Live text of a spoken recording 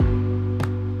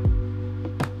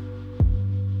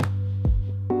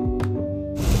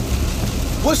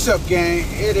What's up, gang?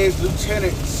 It is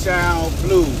Lieutenant Sal,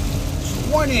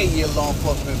 28-year law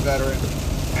enforcement veteran,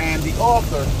 and the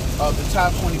author of the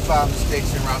Top 25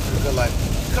 Mistakes en Route to the Good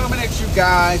Life, coming at you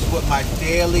guys with my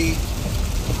daily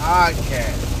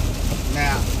podcast.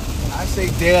 Now, I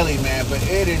say daily, man, but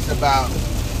it is about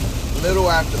a little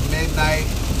after midnight,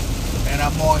 and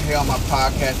I'm on here on my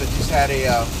podcast. I just had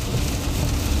a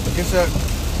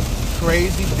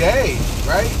crazy day,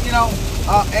 right?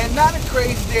 And not a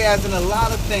crazy day as in a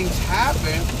lot of things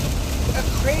happen. A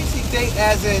crazy day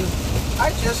as in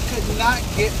I just could not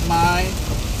get my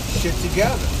shit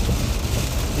together.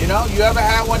 You ever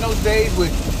had one of those days where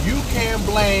you can't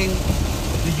blame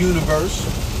the universe,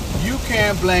 you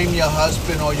can't blame your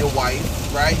husband or your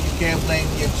wife, right? You can't blame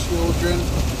your children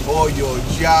or your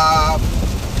job.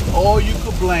 All you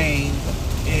could blame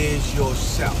is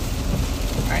yourself,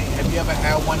 right? Have you ever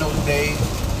had one of those days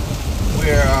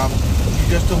where you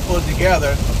just don't pull it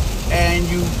together and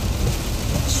you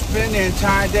spend the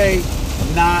entire day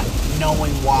not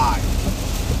knowing why?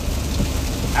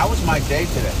 That was my day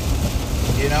today.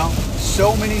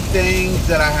 So many things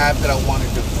that I have that I want to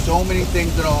do, so many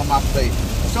things that are on my plate,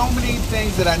 so many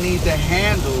things that I need to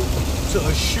handle to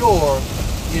assure,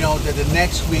 that the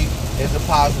next week is a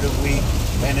positive week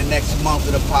and the next month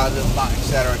is a positive month, et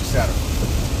cetera, et cetera.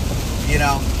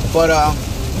 But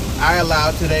I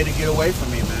allowed today to get away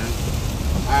from me, man.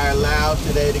 I allowed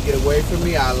today to get away from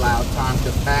me. I allowed time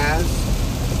to pass.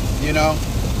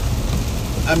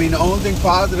 The only thing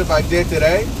positive I did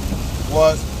today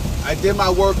was I did my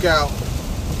workout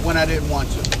when I didn't want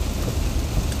to.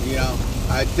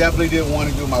 I definitely didn't want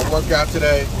to do my workout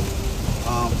today.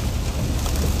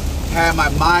 Had my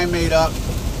mind made up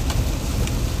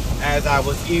as I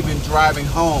was even driving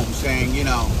home, saying,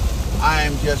 I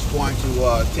am just going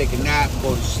to take a nap,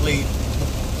 go to sleep,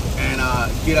 and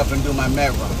get up and do my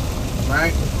med run,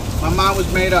 right? My mind was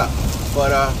made up,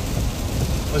 but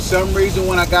for some reason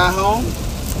when I got home,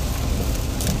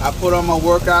 I put on my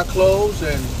workout clothes,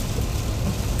 and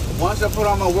once I put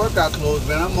on my workout clothes,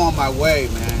 man, I'm on my way,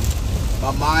 man.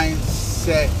 My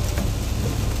mindset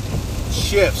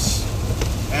shifts,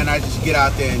 and I just get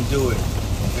out there and do it.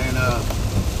 And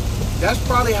that's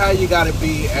probably how you got to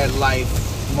be at life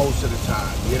most of the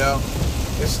time,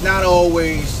 It's not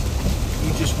always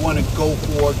you just want to go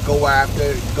for it, go after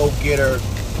it, go get her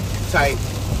type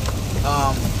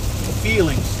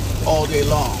feelings all day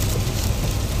long.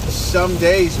 Some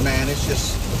days, man, it's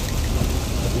just,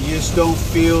 you just don't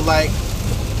feel like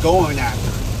going after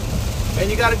it.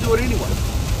 And you got to do it anyway,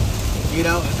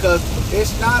 because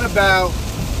it's not about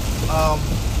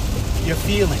your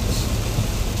feelings,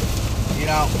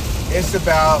 it's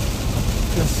about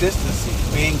consistency,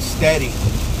 being steady,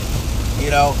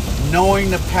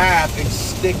 knowing the path and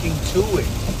sticking to it.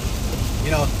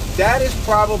 That is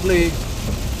probably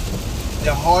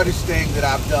the hardest thing that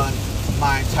I've done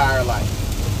my entire life.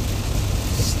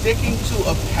 Sticking to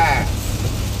a path,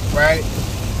 right?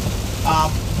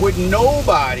 With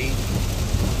nobody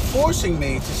forcing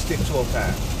me to stick to a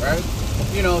path, right?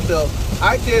 So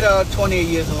I did 28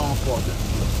 years in law enforcement.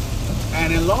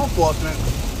 And in law enforcement,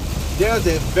 there's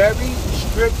a very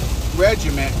strict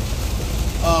regimen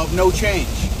of no change.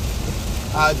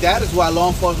 That is why law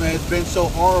enforcement has been so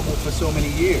horrible for so many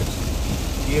years.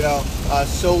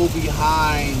 So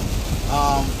behind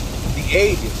the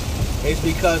ages. It's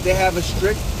because they have a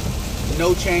strict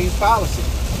no change policy.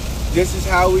 This is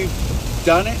how we've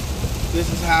done it.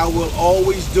 This is how we'll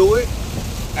always do it.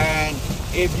 And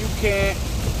if you can't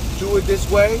do it this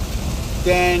way,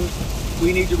 then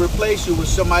we need to replace you with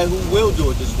somebody who will do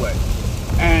it this way.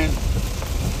 And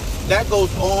that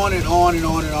goes on and on and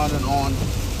on and on and on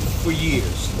for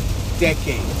years,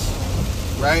 decades,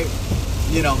 right?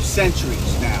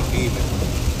 Centuries now even.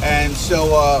 And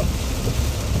so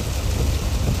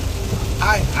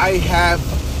I have,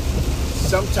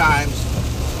 sometimes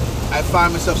I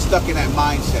find myself stuck in that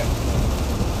mindset.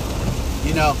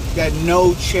 That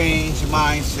no change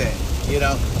mindset,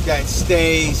 that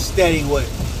stay steady with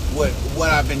what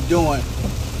I've been doing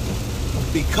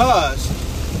because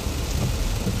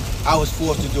I was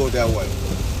forced to do it that way.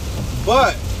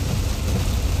 But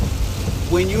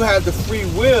when you have the free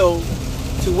will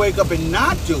to wake up and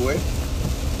not do it,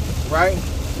 right?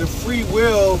 The free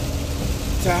will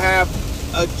to have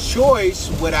a choice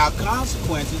without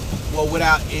consequences, well,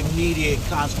 without immediate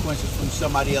consequences from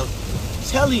somebody else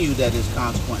telling you that there's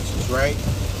consequences, right?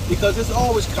 Because there's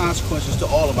always consequences to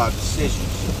all of our decisions.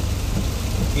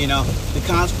 The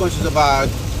consequences of our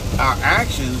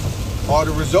actions are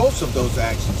the results of those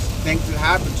actions. Things that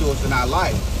happen to us in our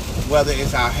life, whether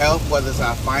it's our health, whether it's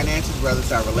our finances, whether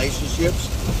it's our relationships,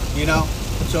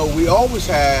 So we always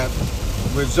have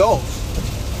results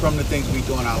from the things we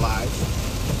do in our lives,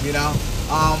 you know.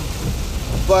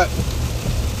 But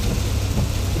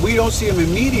we don't see them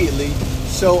immediately.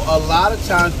 So a lot of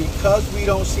times, because we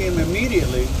don't see them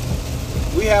immediately,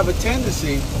 we have a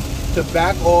tendency to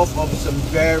back off of some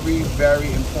very,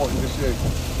 very important decisions.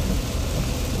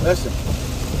 Listen,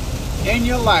 in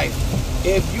your life,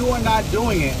 if you are not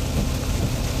doing it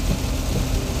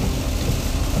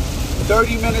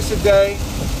 30 minutes a day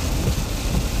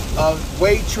of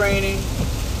weight training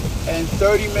and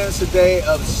 30 minutes a day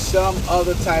of some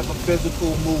other type of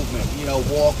physical movement, you know,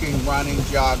 walking, running,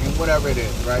 jogging, whatever it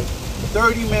is, right?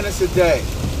 30 minutes a day.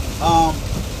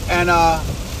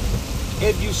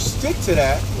 If you stick to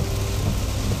that,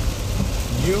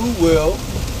 you will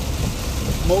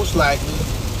most likely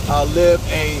live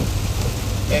a,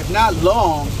 if not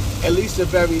long, at least a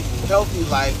very healthy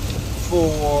life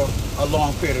for a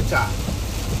long period of time.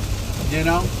 You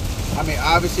know? I mean,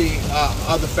 obviously,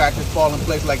 other factors fall in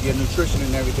place, like your nutrition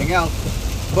and everything else.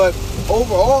 But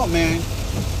overall, man,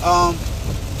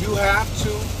 you have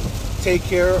to take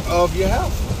care of your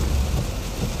health.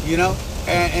 You know?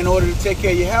 And in order to take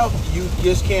care of your health, you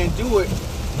just can't do it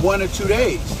 1 or 2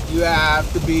 days. You have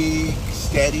to be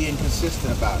steady and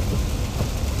consistent about it.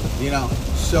 You know?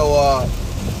 So,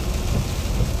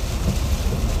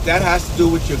 that has to do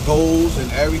with your goals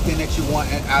and everything that you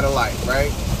want out of life,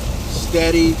 right?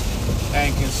 Steady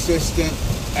and consistent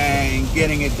and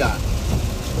getting it done,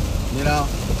 you know.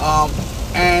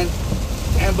 And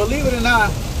believe it or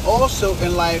not, also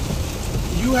in life,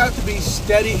 you have to be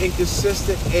steady and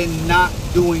consistent in not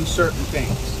doing certain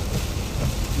things.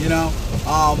 You know,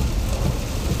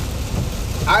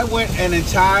 I went an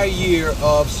entire year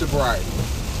of sobriety,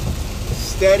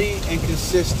 steady and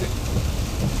consistent.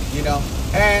 You know,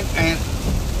 and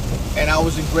I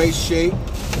was in great shape,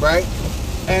 right?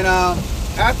 And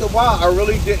after a while, I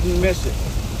really didn't miss it.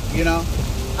 You know,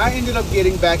 I ended up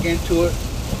getting back into it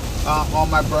on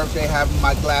my birthday, having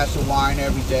my glass of wine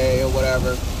every day or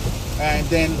whatever. And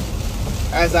then,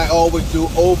 as I always do,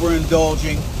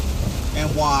 overindulging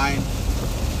in wine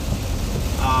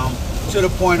to the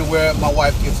point of where my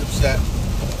wife gets upset.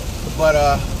 But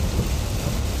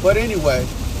anyway,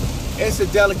 it's a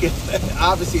delicate,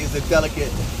 obviously it's a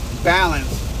delicate balance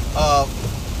of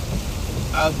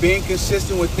being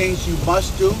consistent with things you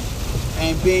must do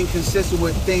and being consistent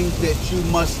with things that you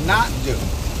must not do,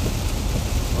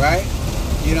 right?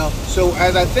 You know, so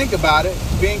as I think about it,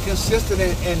 being consistent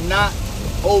and not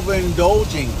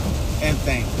overindulging in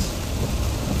things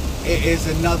is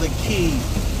another key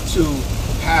to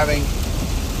having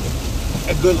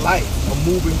a good life or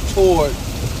moving toward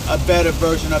a better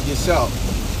version of yourself.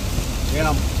 You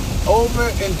know,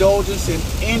 overindulgence in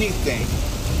anything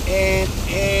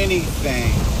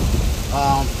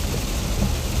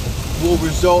will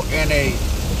result in a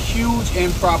huge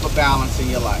improper balance in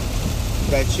your life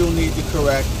that you'll need to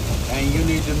correct and you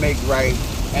need to make right,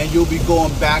 and you'll be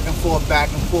going back and forth,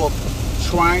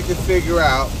 trying to figure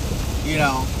out, you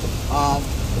know,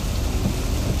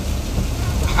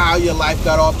 how your life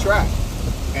got off track.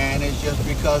 And it's just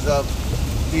because of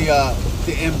the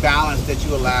imbalance that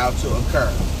you allowed to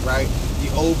occur, right? The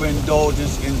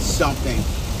overindulgence in something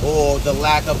or the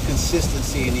lack of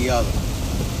consistency in the other.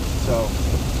 So,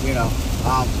 you know,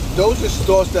 those are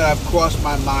thoughts that have crossed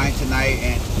my mind tonight.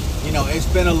 And, you know, it's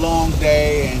been a long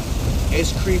day and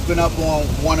it's creeping up on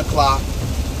 1 o'clock.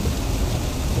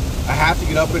 I have to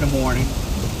get up in the morning,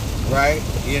 right?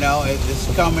 You know, it's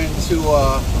coming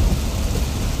to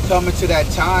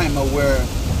that time of where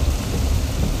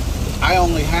I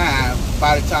only have,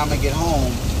 by the time I get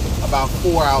home, about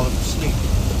 4 hours of sleep.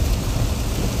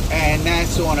 And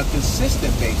that's on a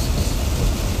consistent basis.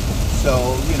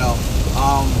 So, you know,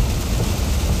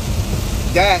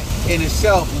 that in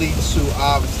itself leads to,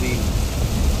 obviously,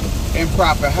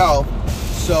 improper health.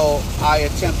 So I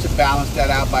attempt to balance that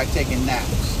out by taking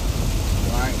naps.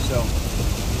 All right, so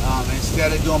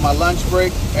instead of doing my lunch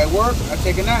break at work, I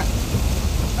take a nap.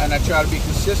 And I try to be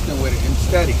consistent with it and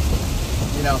steady,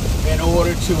 you know, in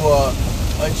order to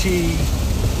achieve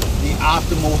the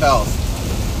optimal health.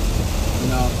 You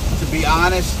know, to be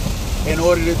honest, in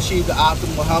order to achieve the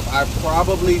optimal health, I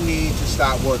probably need to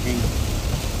start working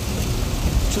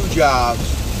 2 jobs,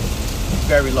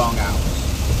 very long hours.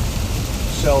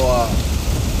 So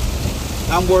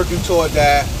I'm working toward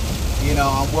that. You know,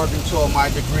 I'm working toward my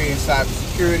degree in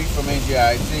cybersecurity from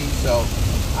NJIT. So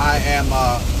I am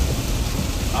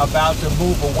about to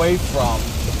move away from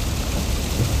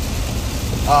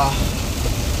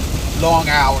long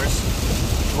hours,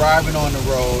 driving on the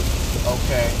road,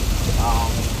 okay,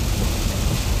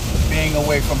 being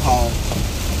away from home,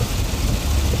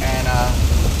 and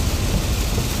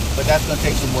but that's going to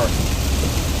take some work,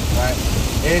 right?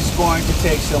 It's going to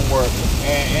take some work,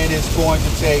 and it's going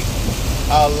to take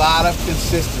a lot of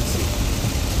consistency,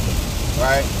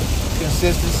 right?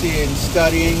 Consistency in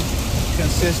studying,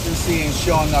 consistency in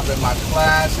showing up in my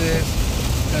classes,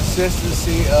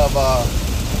 consistency of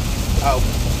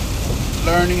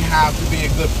learning how to be a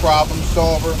good problem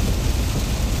solver.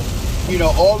 You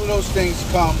know, all of those things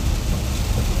come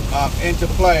into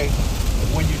play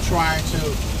when you're trying to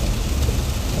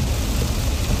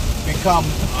become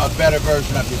a better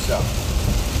version of yourself.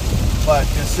 But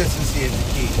consistency is the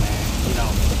key, man. You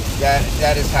know,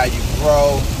 that is how you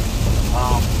grow.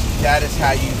 That is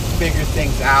how you figure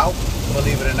things out,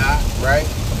 believe it or not, right?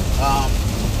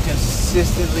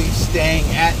 Consistently staying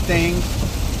at things.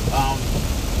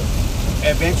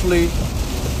 Eventually,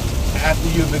 after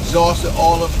you've exhausted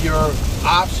all of your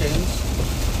options,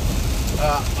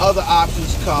 other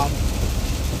options come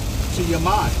to your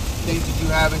mind, things that you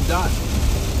haven't done,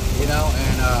 you know,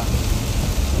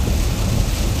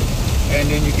 and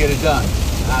then you get it done.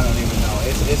 I don't even know.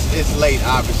 It's late,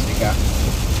 obviously, guys.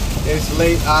 It's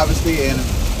late, obviously, and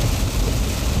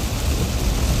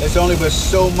it's only but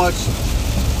so much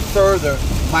further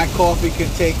my coffee can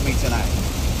take me tonight.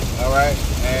 All right,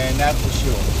 and that's for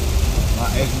sure.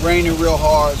 It's raining real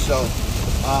hard, so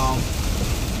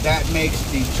that makes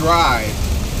the drive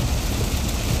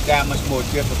that much more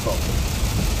difficult.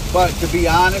 But to be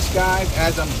honest, guys,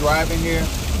 as I'm driving here,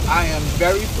 I am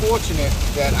very fortunate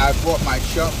that I bought my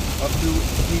truck a few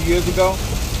years ago.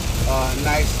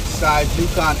 Nice size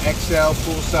Yukon XL,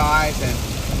 full size, and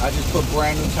I just put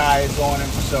brand new tires on it,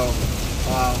 so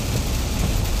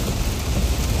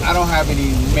I don't have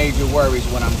any major worries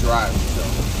when I'm driving. So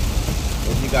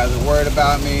if you guys are worried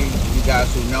about me, you guys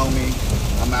who know me,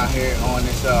 I'm out here on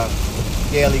this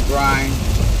daily grind.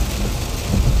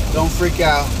 Don't freak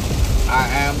out. I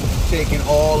am taking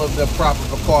all of the proper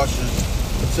precautions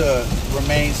to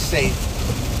remain safe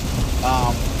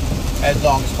as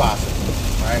long as possible,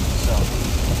 right? So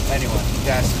anyway,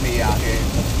 that's me out here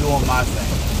doing my thing.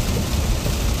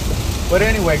 But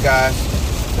anyway, guys,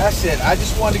 that's it. I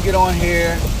just wanted to get on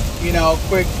here, you know,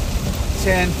 quick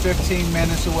 10-15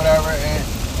 minutes or whatever, and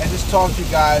just talk to you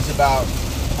guys about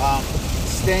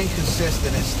staying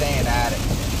consistent and staying at it.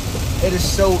 It is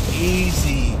so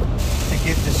easy to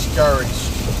get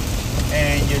discouraged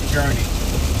in your journey.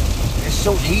 It's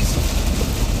so easy,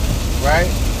 right?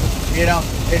 You know,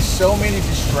 there's so many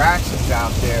distractions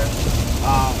out there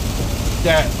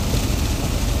that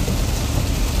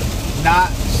not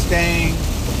staying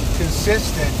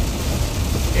consistent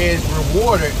is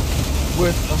rewarded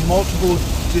with multiple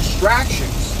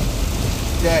distractions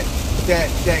that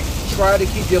try to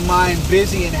keep your mind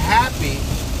busy and happy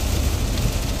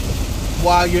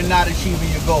while you're not achieving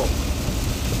your goal.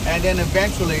 And then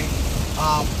eventually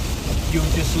you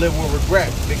just live with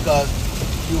regret because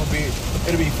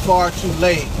it'll be far too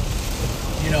late,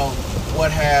 you know,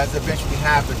 what has eventually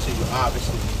happened to you,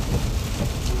 obviously,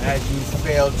 as you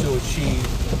failed to achieve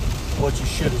what you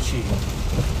should achieve.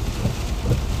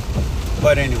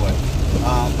 But anyway,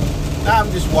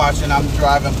 I'm just watching, I'm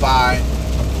driving by,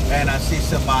 and I see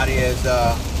somebody has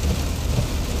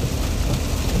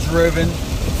driven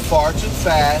far too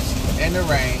fast in the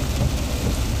rain,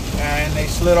 and they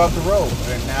slid off the road,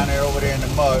 and now they're over there in the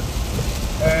mud.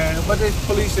 But there's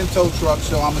police and tow trucks,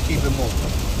 so I'm gonna keep it moving.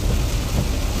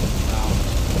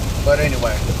 But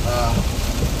anyway,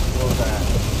 what was that?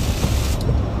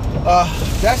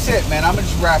 That's it, man. I'm gonna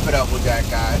just wrap it up with that,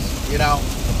 guys. You know,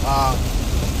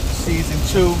 season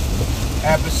 2,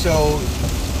 episode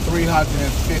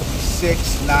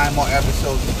 356. 9 more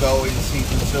episodes to go in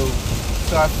season 2.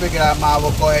 So I figured I might as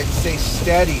well go ahead and stay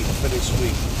steady for this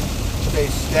week. Stay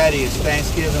steady. It's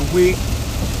Thanksgiving week.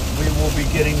 We will be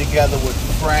getting together with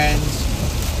friends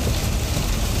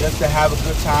just to have a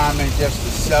good time and just to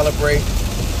celebrate.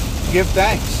 Give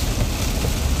thanks.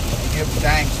 Give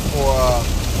thanks for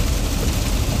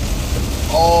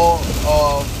all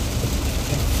of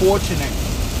the fortunate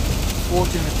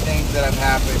things that have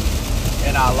happened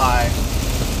in our lives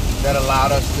that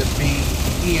allowed us to be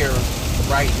here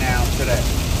right now today.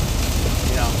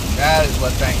 You know, that is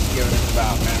what Thanksgiving is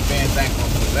about, man. Being thankful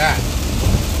for that.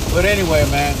 But anyway,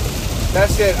 man,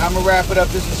 that's it. I'm going to wrap it up.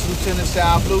 This is Lieutenant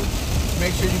Sal.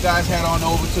 Make sure you guys head on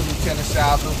over to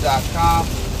lieutenantsalblue.com.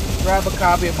 Grab a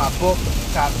copy of my book,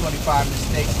 Top 25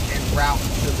 Mistakes En Route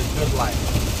to the Good Life.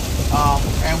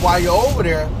 And while you're over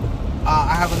there,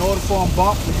 I have an order form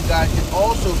bump where you guys can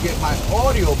also get my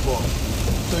audio book.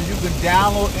 So you can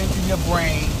download into your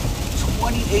brain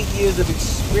 28 years of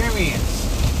experience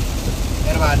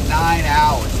in about 9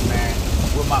 hours, man,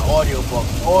 with my audiobooks.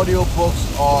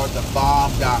 Audiobooks are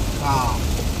thebomb.com.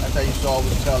 That's how I used to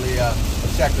always tell the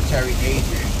Secretary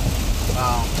Adrian.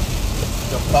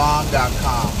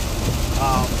 Thebomb.com.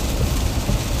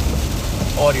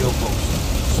 Audiobooks.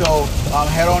 So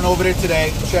head on over there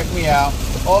today. Check me out.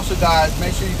 Also, guys,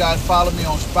 make sure you guys follow me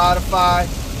on Spotify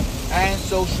and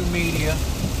social media.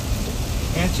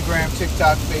 Instagram,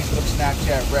 TikTok, Facebook,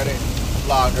 Snapchat, Reddit,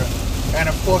 Blogger. And,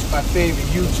 of course, my favorite,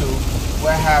 YouTube,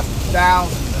 where I have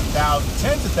thousands and thousands,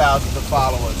 tens of thousands of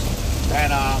followers.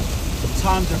 And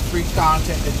tons of free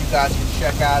content that you guys can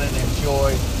check out and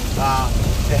enjoy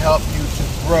to help you to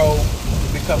grow, to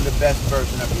become the best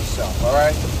version of yourself, all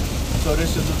right? So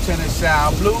this is Lieutenant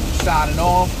Sal signing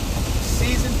off.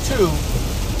 Season 2,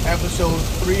 episode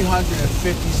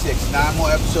 356. 9 more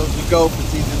episodes to go for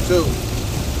season 2.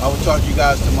 I will talk to you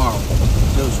guys tomorrow.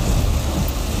 Deuces.